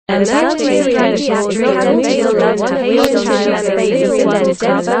and well-being children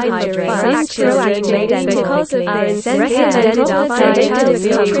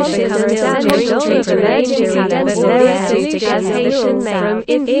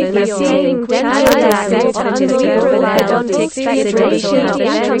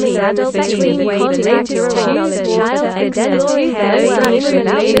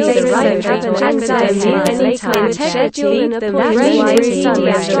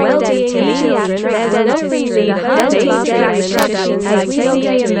and obviously the hard instructions as we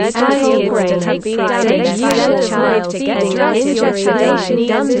see to take pride in your child to get into your child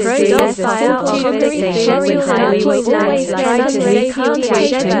needs to grow docile or conversation with highly always try to be calm to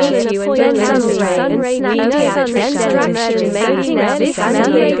you and sunray distraction making this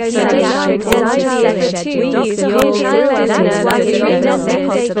Diego suggestion we use your child as why you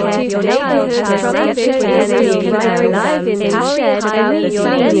possible to your neighborhood to live in shared about the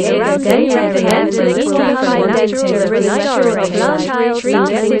science around the financial restore of large child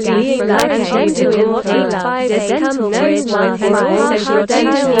being located in what the dental knows one social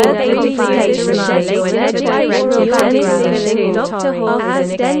Dr. Hall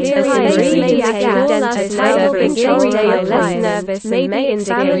as dental nervous may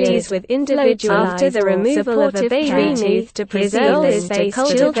indicate with individual after the removal of a baby tooth to preserve the space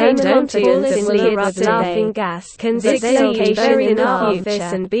children don't fall asleep of laughing gas can succeed in our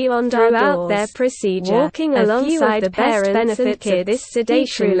office and beyond throughout their procedure. Walking alongside the parents and kids, this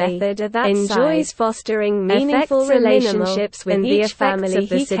sedation method enjoys fostering meaningful relationships with each family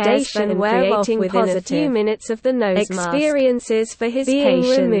he cares for and creating within a few minutes of the nose experiences for his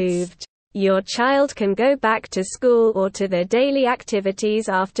patients removed. Your child can go back to school or to their daily activities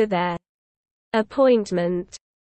after their appointment.